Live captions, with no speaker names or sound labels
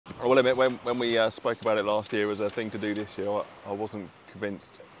I will admit, when we spoke about it last year as a thing to do this year, I wasn't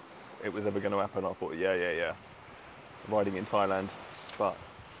convinced it was ever going to happen. I thought, yeah, riding in Thailand, but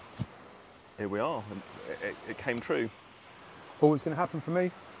here we are. It came true. Always going to happen for me.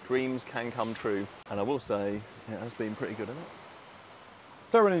 Dreams can come true, and I will say it has been pretty good, hasn't it?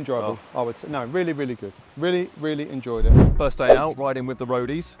 Thoroughly enjoyable, I would say. No, really, really good. Really enjoyed it. First day out, riding with the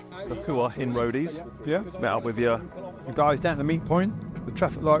roadies, the Hua Hin Roadies. Yeah. Met up with the guys down at the meet point, the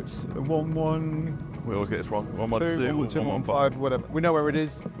traffic lights, 1-1. We always get this wrong. 112, 115, whatever. We know where it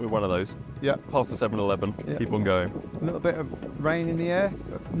is. We're one of those. Yeah. Past the 7-Eleven. Yeah. Keep on going. A little bit of rain in the air,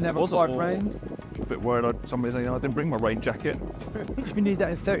 but never quite rain. A bit worried. Somebody saying I didn't bring my rain jacket. You need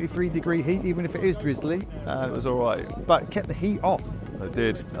that in 33-degree heat, even if it is drizzly. It was all right. But it kept the heat off. It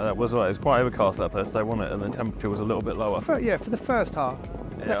did. That was all right. It was quite overcast that first day, wasn't it? And the temperature was a little bit lower. For the first half.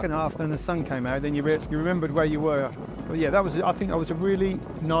 Second half, then the sun came out. Then you remembered where you were. But yeah, I think that was a really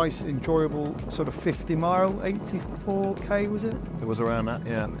nice, enjoyable sort of 50-mile, 84k, was it? It was around that,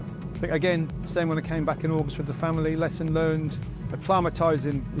 yeah. I think again, same when I came back in August with the family. Lesson learned.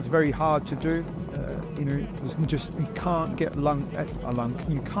 Acclimatising is very hard to do. You can't get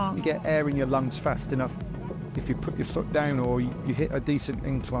you can't get air in your lungs fast enough if you put your foot down or you hit a decent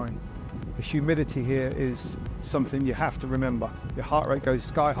incline. The humidity here is something you have to remember. Your heart rate goes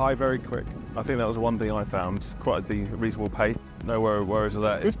sky high very quick. I think that was one thing I found, quite the reasonable pace. No worries with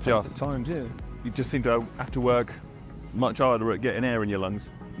that. It's just times, yeah. You just seem to have to work much harder at getting air in your lungs.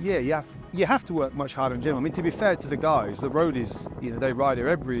 Yeah, you have to work much harder in gym. I mean, to be fair to the guys, the roadies, they ride here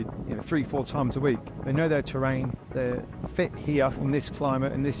every 3-4 times a week. They know their terrain. They're fit here in this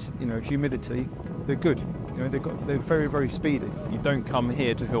climate and this humidity. They're good. They're very, very speedy. You don't come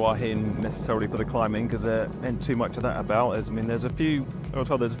here to Hua Hin necessarily for the climbing because there ain't too much of that about. There's a few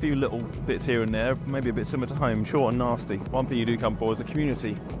little bits here and there, maybe a bit similar to home, short and nasty. One thing you do come for is the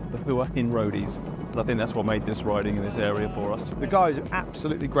community, the Hua Hin Roadies. And I think that's what made this riding in this area for us. The guys are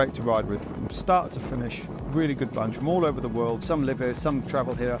absolutely great to ride with, from start to finish. Really good bunch from all over the world. Some live here, some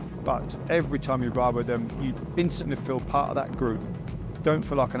travel here, but every time you ride with them, you instantly feel part of that group. Don't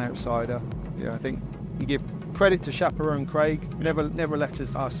feel like an outsider. I think you give credit to chaperone Craig. He never left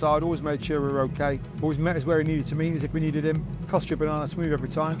us our side, always made sure we were okay. Always met us where he needed to meet us if we needed him. Cost you a banana smooth every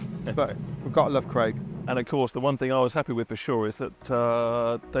time, but we've got to love Craig. And of course, the one thing I was happy with for sure is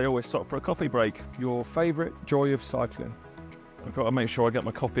that they always stop for a coffee break. Your favourite joy of cycling? I've got to make sure I get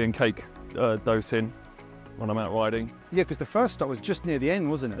my coffee and cake dose in when I'm out riding. Yeah, because the first stop was just near the end,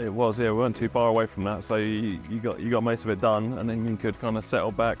 wasn't it? It was, yeah. We weren't too far away from that, so you got most of it done, and then you could kind of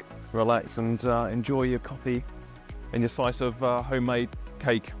settle back, relax, and enjoy your coffee and your slice of homemade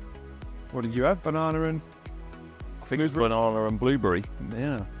cake. What did you have? Banana and? I think it was banana and blueberry.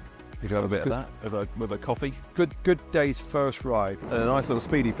 Yeah. You could have a bit of that with a coffee. Good day's first ride. A nice little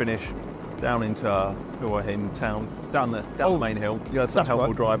speedy finish down into Hua Hin town, down the main hill. You had some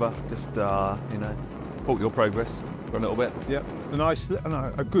helpful driver, just halt your progress for a little bit. Yep,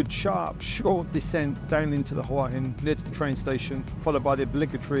 a good sharp, short descent down into the Hua Hin near the train station, followed by the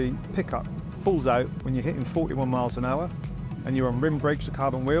obligatory pickup. Pulls out when you're hitting 41 miles an hour, and you're on rim brakes or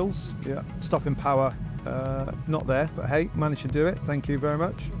carbon wheels. Yeah, stopping power not there, but hey, managed to do it. Thank you very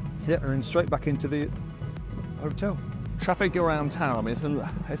much. Yeah, and straight back into the hotel. Traffic around town, I mean,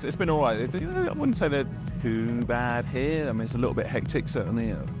 it's been all right. I wouldn't say they're too bad here. I mean, it's a little bit hectic,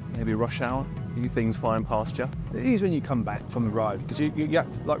 certainly, maybe rush hour. A few things flying past you. It is when you come back from the ride, because you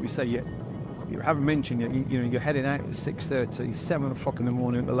have to, like we say, you haven't mentioned it, you're heading out at 6:30, 7 o'clock in the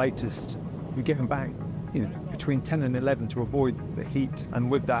morning at the latest. You're getting back, between 10 and 11 to avoid the heat, and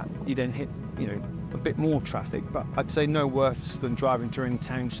with that, you then hit, a bit more traffic, but I'd say no worse than driving during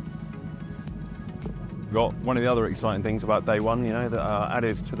town. Got one of the other exciting things about day one, that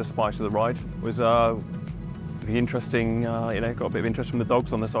added to the spice of the ride was the interesting, got a bit of interest from the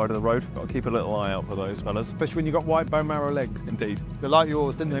dogs on the side of the road. Got to keep a little eye out for those fellas. Especially when you've got white bone marrow legs. Indeed. They like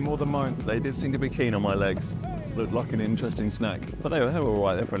yours, didn't they, more than mine? They did seem to be keen on my legs. Looked like an interesting snack. But they were all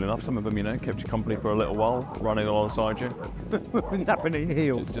right, they're friendly enough. Some of them, kept you company for a little while, running alongside you. Napping at your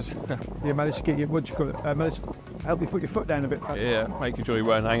heels. Just you managed to get your, managed to help you put your foot down a bit. Yeah, making sure you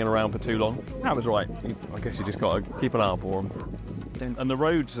weren't hanging around for too long. That was right. I guess you just got to keep an eye out for them. And the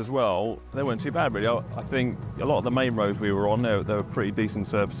roads as well, they weren't too bad really. I think a lot of the main roads we were on, they were pretty decent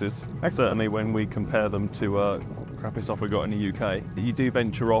surfaces. Certainly when we compare them to crappy stuff we got in the UK. You do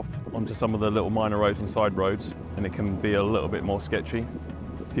venture off onto some of the little minor roads and side roads, and it can be a little bit more sketchy.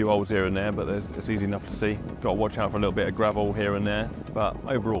 A few holes here and there, but it's easy enough to see. Got to watch out for a little bit of gravel here and there, but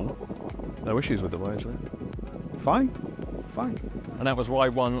overall, no issues with the roads. Fine. And that was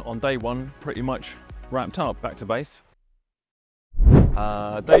ride one on day one, pretty much wrapped up, back to base.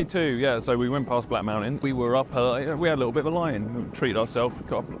 Day 2, yeah, so we went past Black Mountain. We were up, we had a little bit of a line. We treated ourselves,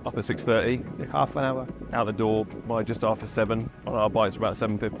 got up at 6:30. Half an hour. Out the door by just after 7. On our bikes about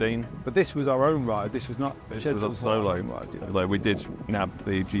 7:15. But this was our own ride. This was not This was a solo ride, although we did nab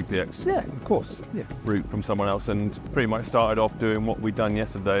the GPX of course. Yeah. route from someone else and pretty much started off doing what we'd done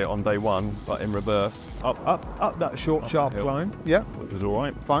yesterday on day 1, but in reverse. Up that short, sharp hill. climb. Yeah. Which was all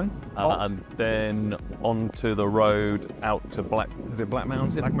right. Fine. And then onto the road out to Black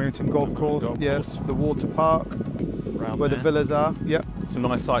Mountain? Black Mountain Golf Course. Yes. The water park. Around Where there. the villas are. Yep. Some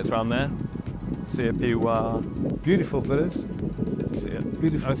nice sights around there. See a few. Beautiful villas. See it.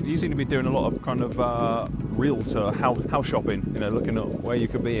 Beautiful. You seem to be doing a lot of kind of realtor house shopping. You know, looking at where you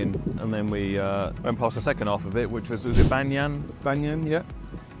could be in. And then we went past the second half of it, which was it Banyan? Banyan. Yeah.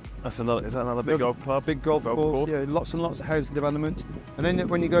 Is that another big golf club? Big golf course. Yeah, lots and lots of housing development. And then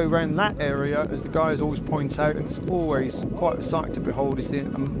when you go around that area, as the guys always point out, and it's always quite a sight to behold, is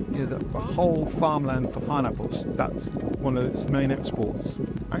the whole farmland for pineapples. That's one of its main exports.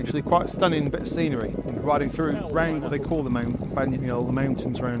 Actually, quite a stunning bit of scenery. Riding through round what they call the the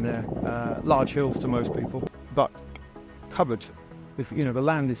mountains around there. Large hills to most people, but covered. The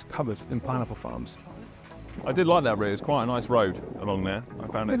land is covered in pineapple farms. I did like that route. It's quite a nice road along there. I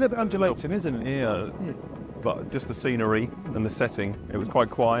found it A little bit undulating, isn't it? Yeah, but just the scenery and the setting. It was quite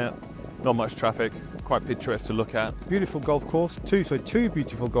quiet, not much traffic, quite picturesque to look at. Beautiful golf course. Two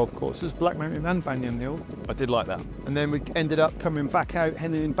beautiful golf courses, Black Mountain and Banyan Hill. I did like that. And then we ended up coming back out,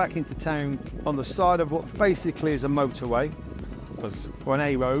 heading back into town on the side of what basically is a motorway, or an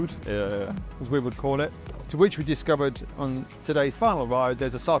A road, as we would call it. To which we discovered on today's final ride,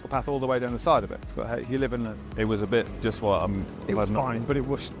 there's a cycle path all the way down the side of it. But hey, if you live in a... It was a bit just what It was fine, but it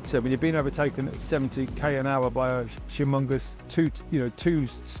was... So when you've been overtaken at 70k an hour by a humongous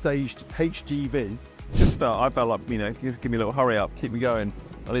two-staged HGV... I felt like, you give me a little hurry up, keep me going.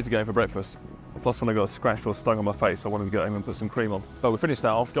 I need to go in for breakfast. Plus when I got scratched or stung on my face, I wanted to go home and put some cream on. But we finished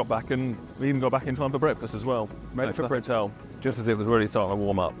that off, got back, and we even got back in time for breakfast as well. Made it for the hotel, just as it was really starting to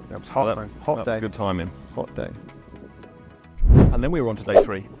warm up. It was hot, hot day. Good timing. Hot day. And then we were on to day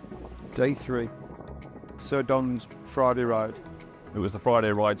 3. Day 3. Sir Don's Friday ride. It was the Friday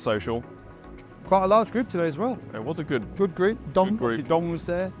ride social. Quite a large group today as well. It was a good group. Don group. Was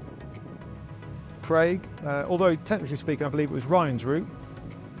there. Craig, although technically speaking, I believe it was Ryan's route.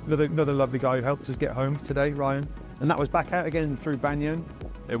 Another lovely guy who helped us get home today, Ryan. And that was back out again through Banyan.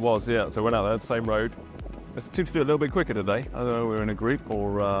 It was, yeah. So we went out there, the same road. It seemed to do a little bit quicker today. I don't know, we were in a group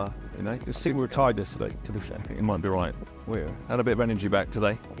or, I think we were tired yesterday, to be fair. I think you might be right. We had a bit of energy back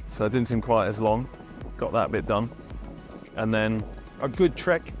today, so it didn't seem quite as long. Got that bit done. And then... A good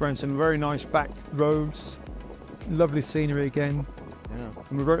trek around some very nice back roads. Lovely scenery again. Yeah.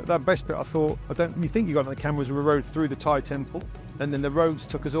 And we rode that best bit, I thought, you think you got on the cameras, we rode through the Thai temple. And then the roads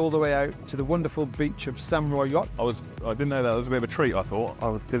took us all the way out to the wonderful beach of Samurai Yacht. I didn't know that was a bit of a treat, I thought.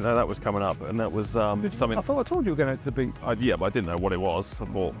 I didn't know that was coming up, and that was something... I thought I told you we were going out to the beach. Yeah, but I didn't know what it was. I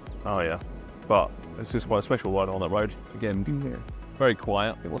thought, oh yeah. But it's just quite a special ride on that road. Again, very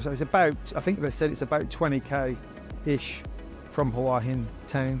quiet. It's about, I think they said it's about 20k-ish from Hua Hin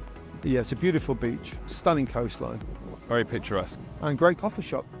town. Yeah, it's a beautiful beach, stunning coastline. Very picturesque. And great coffee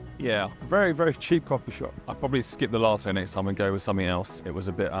shop. Yeah. Very, very cheap coffee shop. I'd probably skip the latte next time and go with something else. It was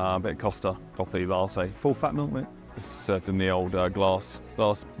a bit Costa coffee latte. Full fat milk, mate. It's served in the old glass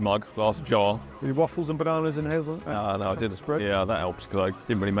mug, glass jar. With waffles and bananas and hazelnut? No, I did. Spread. Yeah, that helps because I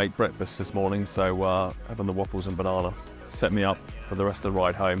didn't really make breakfast this morning, so having the waffles and banana set me up for the rest of the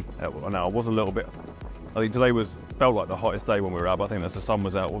ride home. Now, I was a little bit... I think today felt like the hottest day when we were out. I think the sun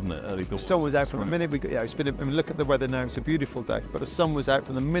was out, wasn't it? Early doors. The sun was out from the minute we got. Yeah, it's been. I mean, look at the weather now. It's a beautiful day, but the sun was out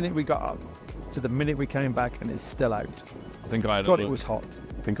from the minute we got up to the minute we came back, and it's still out. I think I had God, it was hot.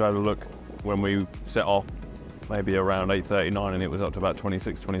 I think I had a look when we set off, maybe around 8:39, and it was up to about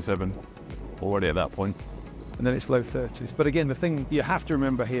 26, 27 already at that point. And then it's low 30s. But again, the thing you have to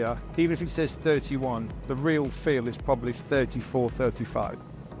remember here, even if it says 31, the real feel is probably 34, 35,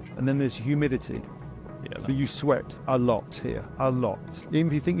 and then there's humidity. Yeah, but you sweat a lot here, a lot. Even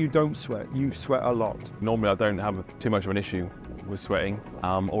if you think you don't sweat, you sweat a lot. Normally I don't have too much of an issue with sweating,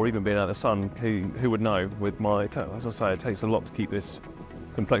 or even being out in the sun. Who would know with my, as I say, it takes a lot to keep this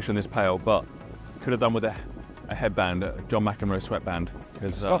complexion this pale, but could have done with a headband, a John McEnroe sweatband.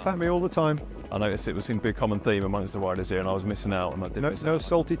 Laugh at me all the time. I noticed it seemed to be a common theme amongst the riders here, and I was missing out. And I did no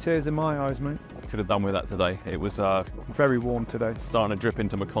salty tears in my eyes, mate. Could have done with that today. It was very warm today. Starting to drip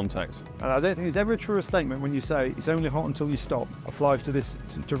into my contacts. And I don't think it's ever a truer statement when you say it's only hot until you stop. Applies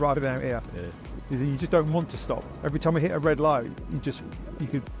to ride it out here. Yeah. You just don't want to stop. Every time we hit a red light, you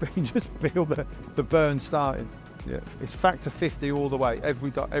could just feel the burn starting. Yeah, it's factor 50 all the way,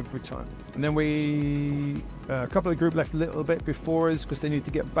 every time. And then a couple of the group left a little bit before us because they needed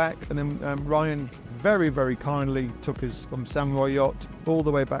to get back. And then Ryan very, very kindly took us from Samurai Yacht all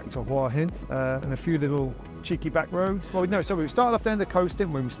the way back to Hua Hin, and a few little cheeky back roads. Well, no, so we started off down the coast,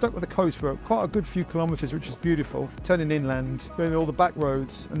 didn't we? We stuck with the coast for quite a good few kilometres, which is beautiful, turning inland, going all the back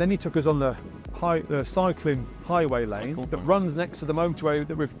roads. And then he took us on the cycling highway lane that runs next to the motorway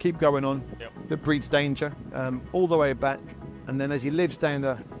that we keep going on, that breeds danger, all the way back. And then as he lives down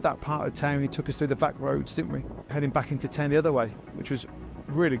that part of town, he took us through the back roads, didn't we? Heading back into town the other way, which was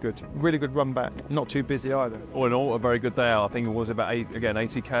really good run back. Not too busy either. All in all, a very good day out. I think it was about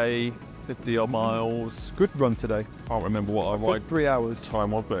 80k, 50 odd miles. Good run today. Can't remember what I ride 3 hours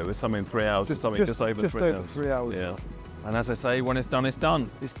time was, but it was something 3 hours, just over 3 hours. Yeah. And as I say, when it's done, it's done.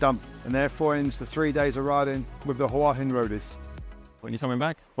 It's done. And therefore ends the 3 days of riding with the Hua Hin Roadies. When you coming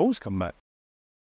back? Always come back.